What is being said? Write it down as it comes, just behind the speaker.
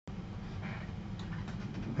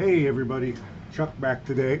Hey everybody, Chuck back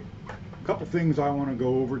today. A couple things I want to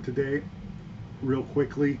go over today real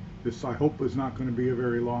quickly. This I hope is not going to be a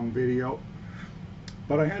very long video,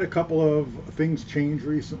 but I had a couple of things change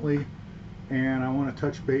recently and I want to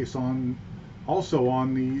touch base on also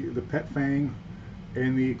on the Pet Fang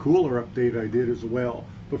and the cooler update I did as well.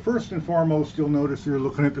 But first and foremost, you'll notice you're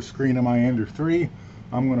looking at the screen of my Ender 3.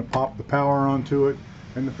 I'm going to pop the power onto it,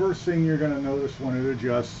 and the first thing you're going to notice when it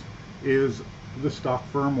adjusts is the stock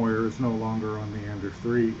firmware is no longer on the Ender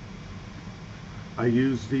 3. I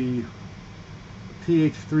use the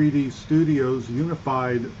TH3D Studios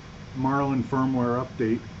unified Marlin firmware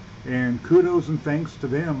update, and kudos and thanks to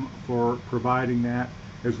them for providing that,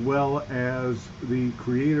 as well as the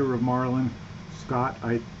creator of Marlin, Scott,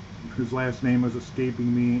 whose last name is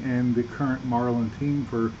escaping me, and the current Marlin team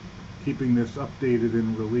for keeping this updated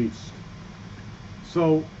and released.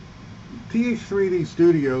 So TH3D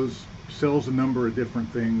Studios sells a number of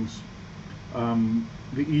different things.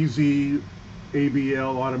 The Easy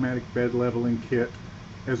ABL automatic bed leveling kit,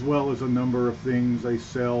 as well as a number of things. They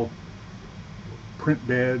sell print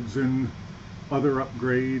beds and other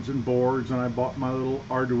upgrades and boards, and I bought my little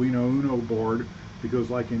Arduino Uno board because,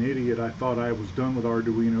 like an idiot, I thought I was done with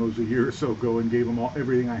Arduinos a year or so ago and gave them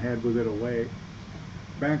everything I had with it away.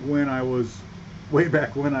 Way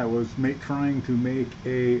back when I was trying to make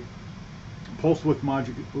a pulse width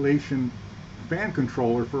modulation fan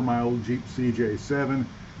controller for my old Jeep CJ7,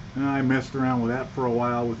 and I messed around with that for a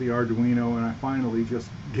while with the Arduino, and I finally just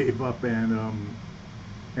gave up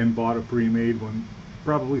and bought a pre-made one.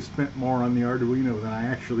 Probably spent more on the Arduino than I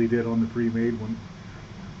actually did on the pre-made one.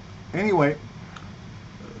 Anyway,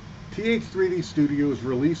 TH3D Studios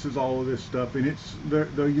releases all of this stuff, and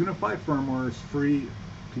the unified firmware is free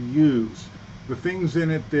to use. The things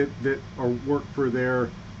in it that work for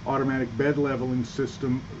their automatic bed leveling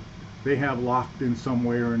system, they have locked in some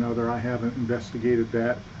way or another. I haven't investigated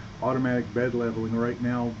that. Automatic bed leveling right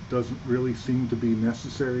now doesn't really seem to be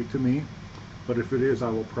necessary to me, but if it is, I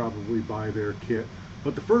will probably buy their kit.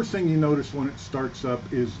 But the first thing you notice when it starts up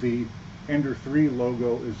is the Ender 3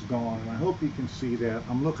 logo is gone, and I hope you can see that.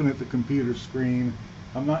 I'm looking at the computer screen.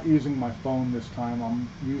 I'm not using my phone this time. I'm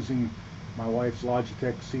using my wife's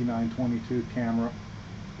Logitech C922 camera,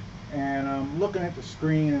 and I'm looking at the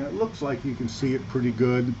screen, and it looks like you can see it pretty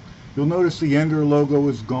good. You'll notice the Ender logo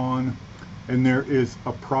is gone, and there is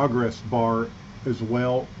a progress bar as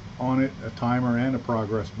well on it, a timer and a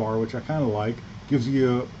progress bar, which I kind of like. Gives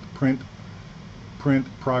you a print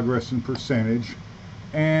progress and percentage.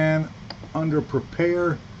 And under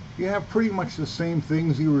prepare, you have pretty much the same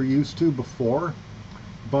things you were used to before,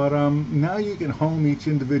 but now you can home each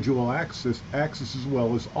individual axis as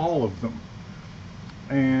well as all of them,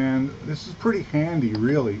 and this is pretty handy,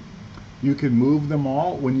 really. You can move them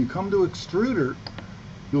all. When you come to extruder,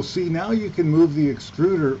 you'll see now you can move the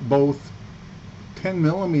extruder both 10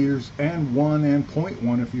 millimeters and 1 and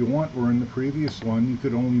 0.1 if you want, where in the previous one you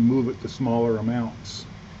could only move it to smaller amounts.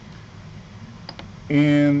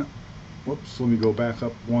 And whoops, let me go back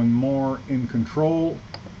up one more. In control,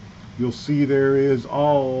 you'll see there is a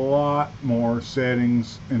lot more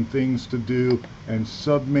settings and things to do and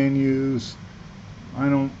submenus.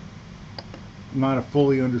 I'm not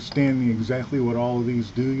fully understanding exactly what all of these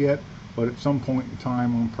do yet, but at some point in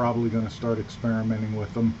time I'm probably going to start experimenting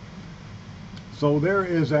with them. So there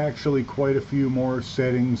is actually quite a few more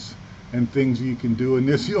settings and things you can do. In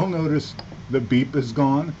this, you'll notice the beep is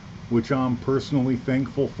gone, which I'm personally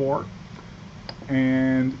thankful for.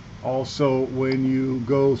 And also, when you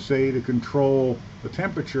go, say, to control the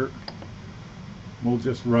temperature, we'll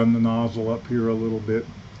just run the nozzle up here a little bit.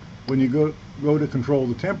 When you go to control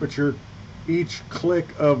the temperature, each click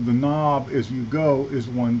of the knob as you go is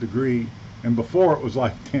 1 degree, and before it was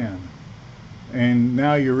like 10. And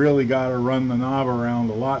now you really got to run the knob around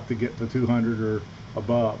a lot to get to 200 or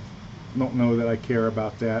above. Don't know that I care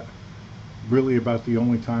about that. Really, about the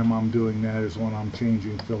only time I'm doing that is when I'm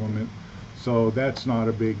changing filament, so that's not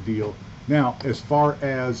a big deal. Now, as far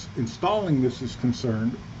as installing this is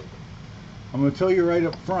concerned, I'm going to tell you right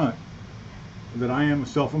up front that I am a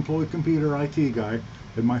self-employed computer IT guy,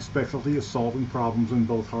 and my specialty is solving problems in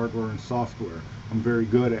both hardware and software. I'm very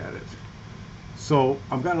good at it. So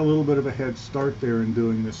I've got a little bit of a head start there in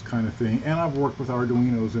doing this kind of thing, and I've worked with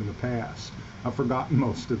Arduinos in the past. I've forgotten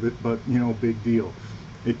most of it, but you know, big deal.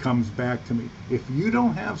 It comes back to me. If you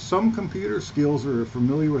don't have some computer skills or are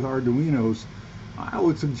familiar with Arduinos, I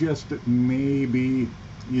would suggest that maybe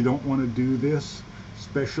you don't want to do this,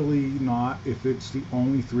 especially not if it's the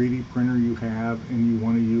only 3D printer you have and you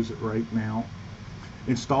want to use it right now.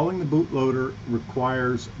 Installing the bootloader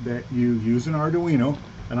requires that you use an Arduino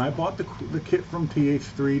And I bought the kit from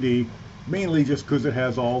TH3D mainly just because it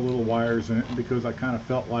has all little wires in it, and because I kind of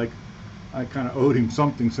felt like I kind of owed him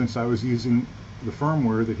something since I was using the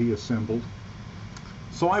firmware that he assembled.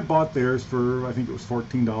 So I bought theirs for, I think it was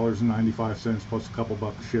 $14.95 plus a couple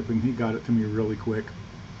bucks shipping. He got it to me really quick.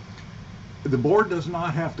 The board does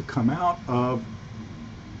not have to come out of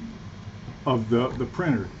the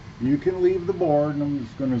printer. You can leave the board, and I'm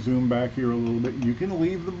just going to zoom back here a little bit. You can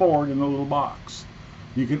leave the board in the little box.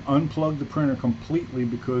 You can unplug the printer completely,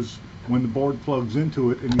 because when the board plugs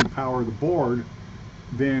into it and you power the board,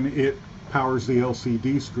 then it powers the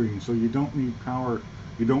LCD screen. So you don't need power,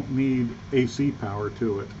 you don't need AC power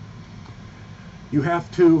to it. You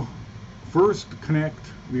have to first connect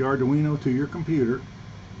the Arduino to your computer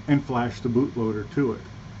and flash the bootloader to it.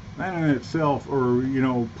 That in itself, or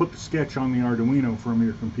put the sketch on the Arduino from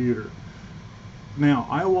your computer. Now,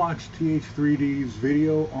 I watched TH3D's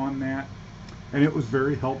video on that, and it was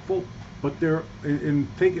very helpful. But and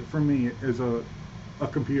take it from me as a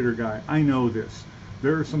computer guy, I know this.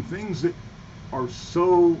 There are some things that are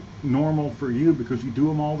so normal for you because you do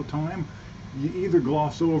them all the time. You either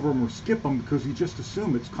gloss over them or skip them because you just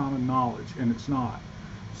assume it's common knowledge, and it's not.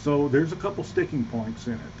 So there's a couple sticking points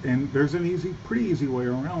in it, and there's an pretty easy way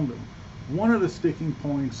around them. One of the sticking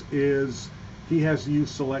points is he has you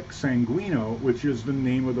select Sanguino, which is the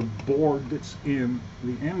name of the board that's in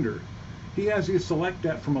the Ender. He has you select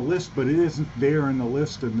that from a list, but it isn't there in the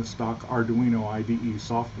list in the stock Arduino IDE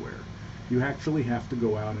software. You actually have to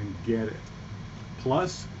go out and get it.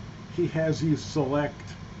 Plus, he has you select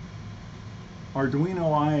Arduino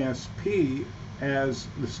ISP as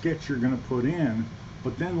the sketch you're going to put in,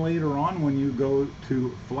 but then later on when you go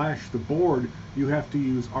to flash the board, you have to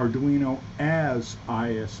use Arduino as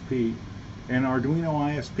ISP. And Arduino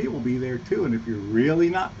ISP will be there too, and if you're really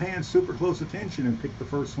not paying super close attention and pick the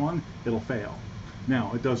first one, it'll fail.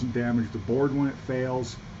 Now, it doesn't damage the board when it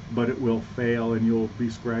fails, but it will fail, and you'll be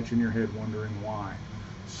scratching your head wondering why.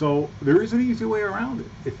 So there is an easy way around it.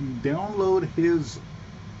 If you download his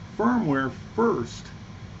firmware first,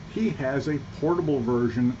 he has a portable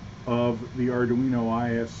version of the Arduino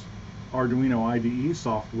IDE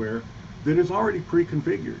software that is already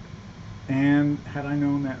pre-configured. And had I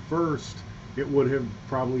known that first, it would have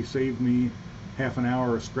probably saved me half an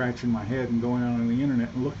hour of scratching my head and going out on the internet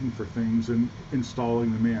and looking for things and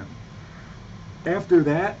installing them in. After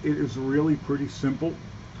that, it is really pretty simple.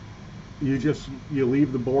 You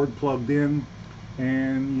leave the board plugged in,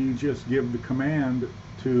 and you just give the command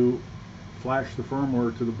to flash the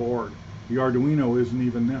firmware to the board. The Arduino isn't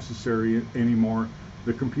even necessary anymore.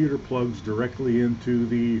 The computer plugs directly into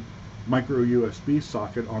the micro USB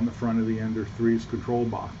socket on the front of the Ender 3's control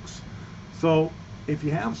box. So if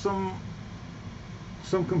you have some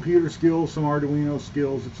computer skills, some Arduino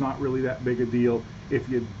skills, it's not really that big a deal. If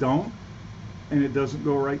you don't, and it doesn't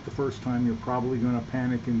go right the first time, you're probably going to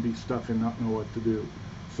panic and be stuck and not know what to do.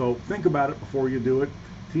 So think about it before you do it.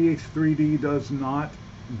 TH3D does not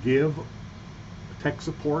give tech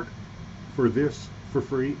support for this for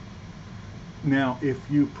free. Now, if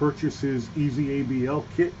you purchase his Easy ABL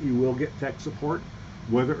kit, you will get tech support.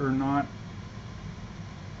 Whether or not,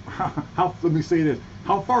 let me say this,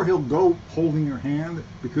 how far he'll go holding your hand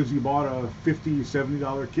because you bought a $50,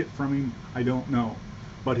 $70 kit from him, I don't know.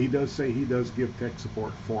 But he does say he does give tech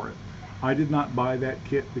support for it. I did not buy that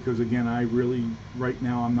kit because, again, right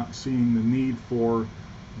now I'm not seeing the need for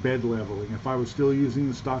bed leveling. If I was still using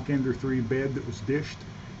the stock Ender 3 bed that was dished,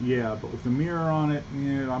 yeah, but with the mirror on it,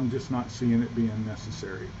 I'm just not seeing it being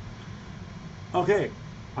necessary. Okay,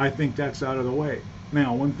 I think that's out of the way.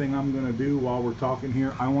 Now, one thing I'm going to do while we're talking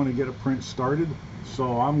here, I want to get a print started.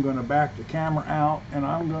 So I'm going to back the camera out, and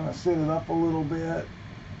I'm going to set it up a little bit.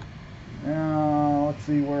 Now, let's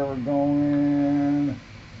see where we're going.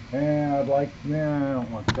 And I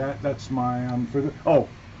don't want that. That's my,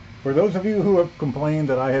 for those of you who have complained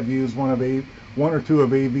that I have used one or two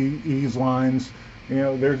of AVE's lines,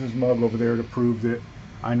 there's his mug over there to prove that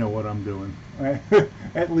I know what I'm doing.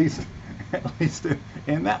 at least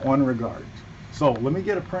in that one regard. So let me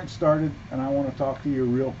get a print started, and I want to talk to you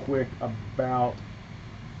real quick about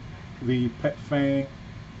the Pet Fang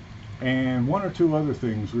and one or two other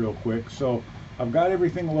things real quick. So I've got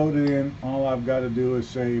everything loaded in. All I've got to do is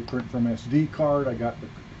say print from SD card. I got the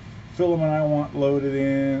filament I want loaded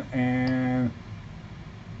in, and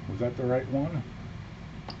was that the right one?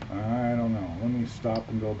 I don't know. Let me stop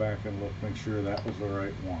and go back and look, make sure that was the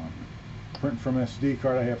right one. Print from SD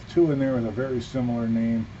card. I have two in there with a very similar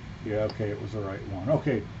name. Yeah, okay, it was the right one.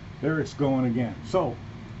 Okay, there it's going again. So,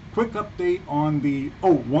 quick update on the,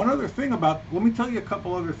 one other thing let me tell you a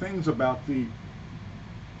couple other things about the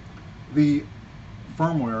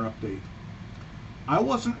firmware update. I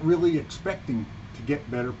wasn't really expecting to get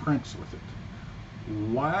better prints with it.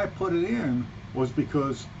 Why I put it in was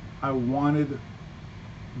because I wanted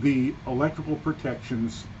the electrical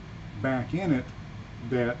protections back in it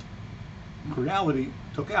that Creality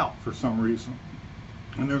took out for some reason.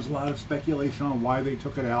 And there's a lot of speculation on why they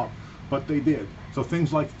took it out, but they did. So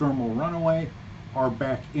things like thermal runaway are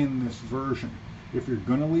back in this version. If you're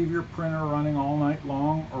going to leave your printer running all night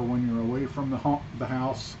long, or when you're away from the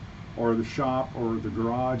house or the shop or the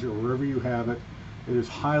garage or wherever you have it, it is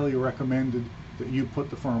highly recommended that you put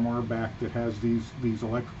the firmware back that has these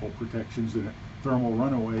electrical protections in it. Thermal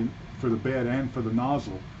runaway for the bed and for the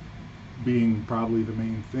nozzle being probably the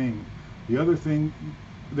main thing. The other thing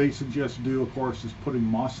they suggest do, of course, is putting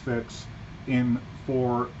MOSFETs in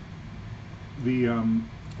for the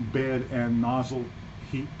bed and nozzle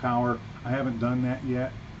heat power. I haven't done that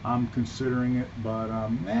yet. I'm considering it, but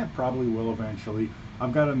probably will eventually.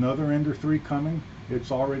 I've got another Ender 3 coming.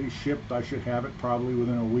 It's already shipped. I should have it probably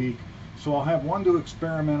within a week. So I'll have one to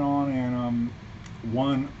experiment on and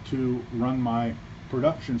one to run my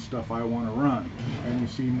production stuff I want to run. And you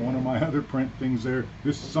see one of my other print things there.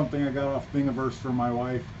 This is something I got off Thingiverse for my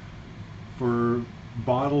wife for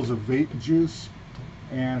bottles of vape juice.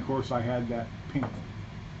 And of course I had that pink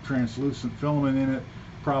translucent filament in it.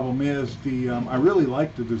 Problem is, I really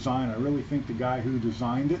like the design. I really think the guy who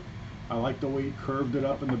designed it, I like the way he curved it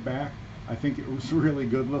up in the back. I think it was really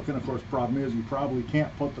good looking. Of course, problem is you probably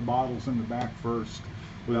can't put the bottles in the back first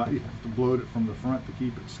without, you have to bloat it from the front to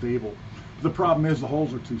keep it stable. The problem is the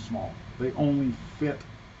holes are too small. They only fit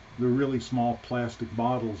the really small plastic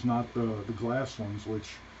bottles, not the glass ones, which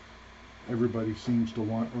everybody seems to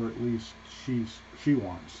want, or at least she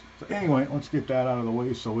wants. So anyway, let's get that out of the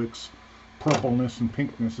way so its purpleness and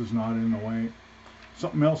pinkness is not in the way.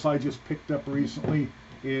 Something else I just picked up recently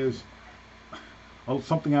is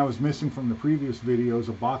something I was missing from the previous videos,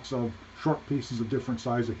 a box of short pieces of different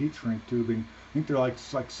size of heat shrink tubing. I think they're like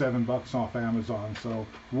 $7 off Amazon, so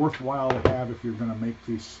worthwhile to have if you're going to make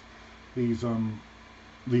these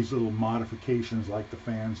little modifications like the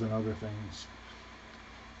fans and other things.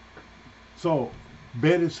 So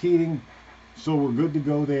bed is heating, so we're good to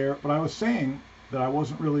go there. But I was saying that I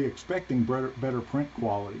wasn't really expecting better print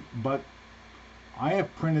quality, but I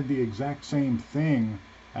have printed the exact same thing,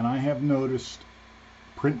 and I have noticed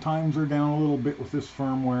print times are down a little bit with this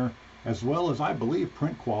firmware, as well as I believe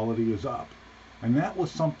print quality is up. And that was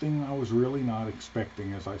something I was really not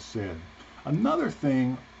expecting, as I said. Another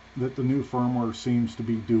thing that the new firmware seems to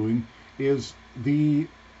be doing is the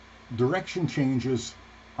direction changes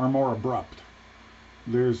are more abrupt.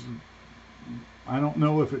 I don't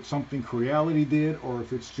know if it's something Creality did or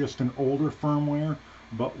if it's just an older firmware,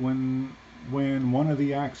 but when one of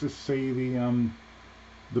the axes, say the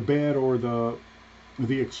bed or the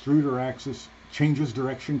extruder axis, changes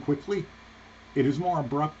direction quickly, it is more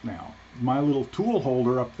abrupt now. My little tool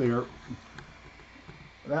holder up there,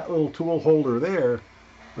 that little tool holder there,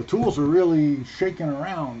 the tools are really shaking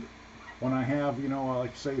around when I have,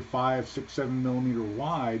 like say 5, 6, 7 millimeter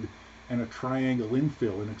wide and a triangle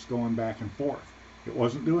infill, and it's going back and forth. It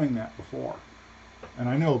wasn't doing that before. And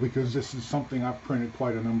I know because this is something I've printed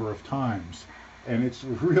quite a number of times. And it's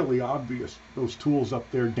really obvious, those tools up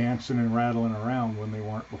there dancing and rattling around when they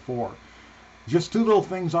weren't before. Just two little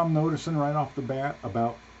things I'm noticing right off the bat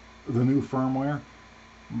about the new firmware.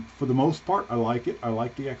 For the most part, I like it. I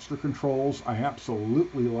like the extra controls. I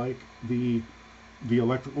absolutely like the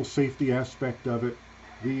electrical safety aspect of it.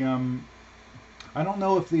 I don't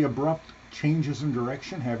know if the abrupt changes in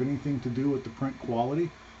direction have anything to do with the print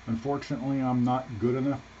quality. Unfortunately, I'm not good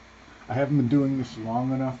enough. I haven't been doing this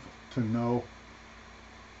long enough to know.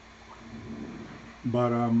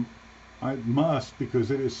 But I must,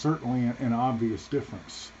 because it is certainly an obvious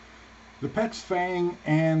difference. The Pet's Fang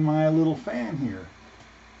and my little fan here.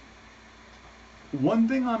 One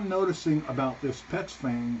thing I'm noticing about this Pet's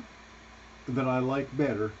Fang that I like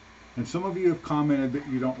better, and some of you have commented that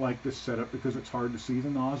you don't like this setup because it's hard to see the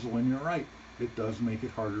nozzle, and you're right, it does make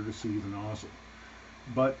it harder to see the nozzle.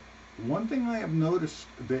 But one thing I have noticed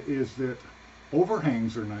is that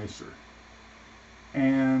overhangs are nicer.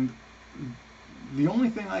 And the only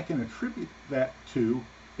thing I can attribute that to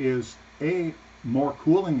is more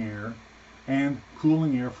cooling air, and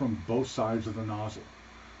cooling air from both sides of the nozzle.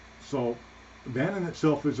 So that in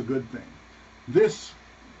itself is a good thing. This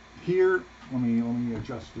here, let me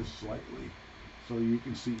adjust this slightly so you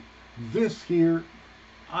can see. This here,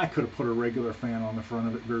 I could have put a regular fan on the front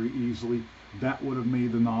of it very easily. That would have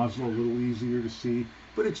made the nozzle a little easier to see,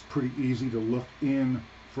 but it's pretty easy to look in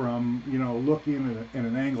from, look in at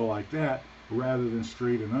an angle like that rather than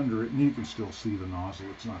straight and under it, and you can still see the nozzle.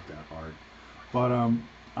 It's not that hard. But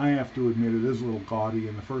I have to admit it is a little gaudy,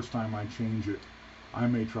 and the first time I change it, I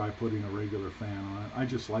may try putting a regular fan on it. I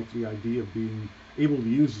just like the idea of being able to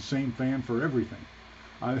use the same fan for everything.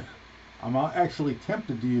 I'm actually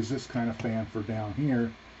tempted to use this kind of fan for down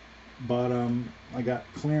here, but I got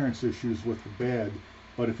clearance issues with the bed.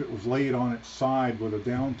 But if it was laid on its side with a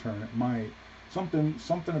downturn, it might.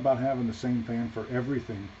 Something about having the same fan for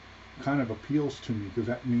everything kind of appeals to me, because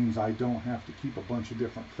that means I don't have to keep a bunch of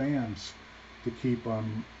different fans to keep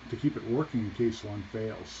it working in case one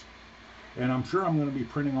fails. And I'm sure I'm going to be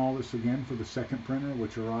printing all this again for the second printer,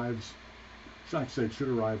 which arrives, like I said, should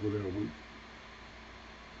arrive within a week.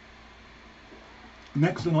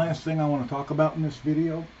 Next and last thing I want to talk about in this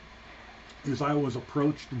video is I was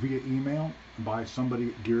approached via email by somebody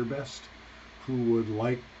at GearBest who would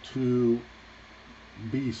like to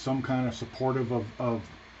be some kind of supportive of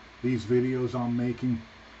these videos I'm making.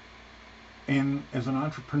 And as an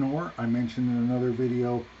entrepreneur, I mentioned in another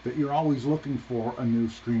video that you're always looking for a new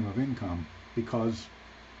stream of income, because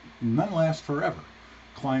none last forever.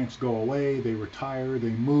 Clients go away, they retire, they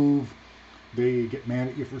move, they get mad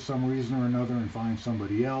at you for some reason or another and find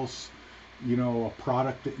somebody else. You know, a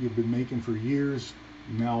product that you've been making for years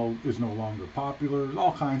now is no longer popular.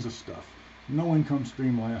 All kinds of stuff. No income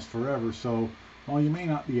stream lasts forever, so while you may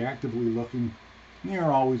not be actively looking, you've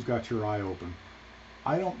always got your eye open.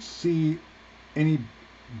 I don't see any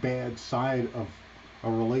bad side of a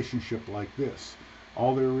relationship like this.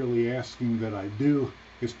 All they're really asking that I do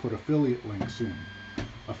is put affiliate links in.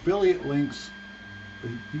 Affiliate links,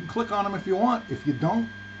 you can click on them if you want. If you don't.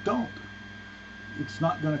 It's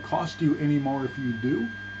not going to cost you any more if you do,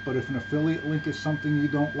 but if an affiliate link is something you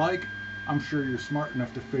don't like, I'm sure you're smart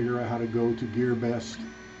enough to figure out how to go to GearBest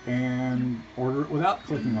and order it without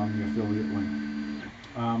clicking on the affiliate link.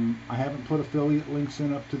 I haven't put affiliate links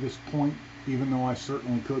in up to this point, even though I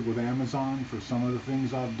certainly could with Amazon for some of the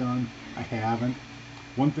things I've done. I haven't.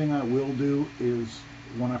 One thing I will do is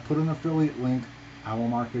when I put an affiliate link, I will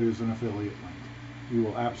mark it as an affiliate link. You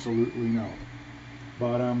will absolutely know.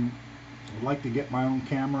 But I'd like to get my own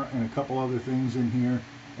camera and a couple other things in here,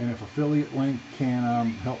 and if affiliate link can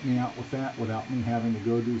help me out with that without me having to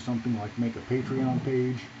go do something like make a Patreon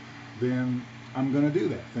page, then I'm going to do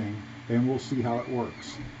that thing, and we'll see how it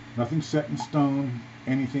works. Nothing's set in stone,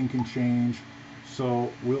 anything can change,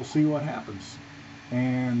 so we'll see what happens.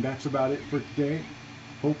 And that's about it for today.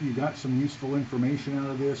 Hope you got some useful information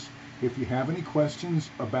out of this. If you have any questions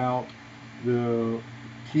about the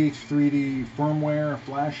TH3D firmware,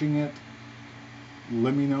 flashing it,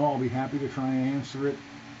 let me know. I'll be happy to try and answer it.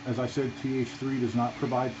 As I said, TH3 does not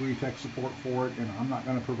provide free tech support for it, and I'm not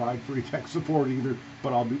going to provide free tech support either,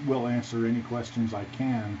 but will answer any questions I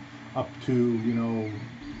can up to, you know,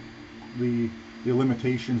 the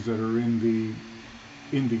limitations that are in the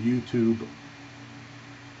YouTube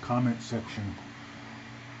comment section.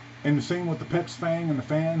 And the same with the PEX Fang and the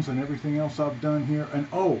fans and everything else I've done here. And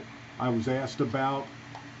oh, I was asked about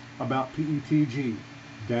PETG.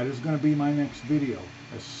 That is going to be my next video.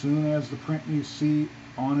 As soon as the print you see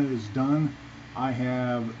on it is done, I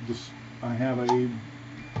have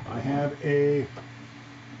a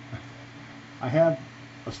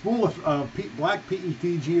spool of black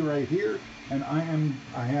PETG right here, and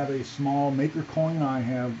I have a small maker coin I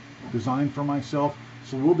have designed for myself.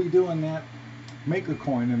 So we'll be doing that maker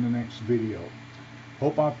coin in the next video.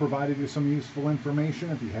 Hope I've provided you some useful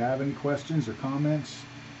information. If you have any questions or comments,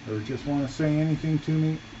 or just want to say anything to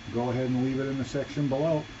me, go ahead and leave it in the section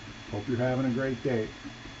below. Hope you're having a great day.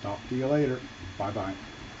 Talk to you later. Bye-bye.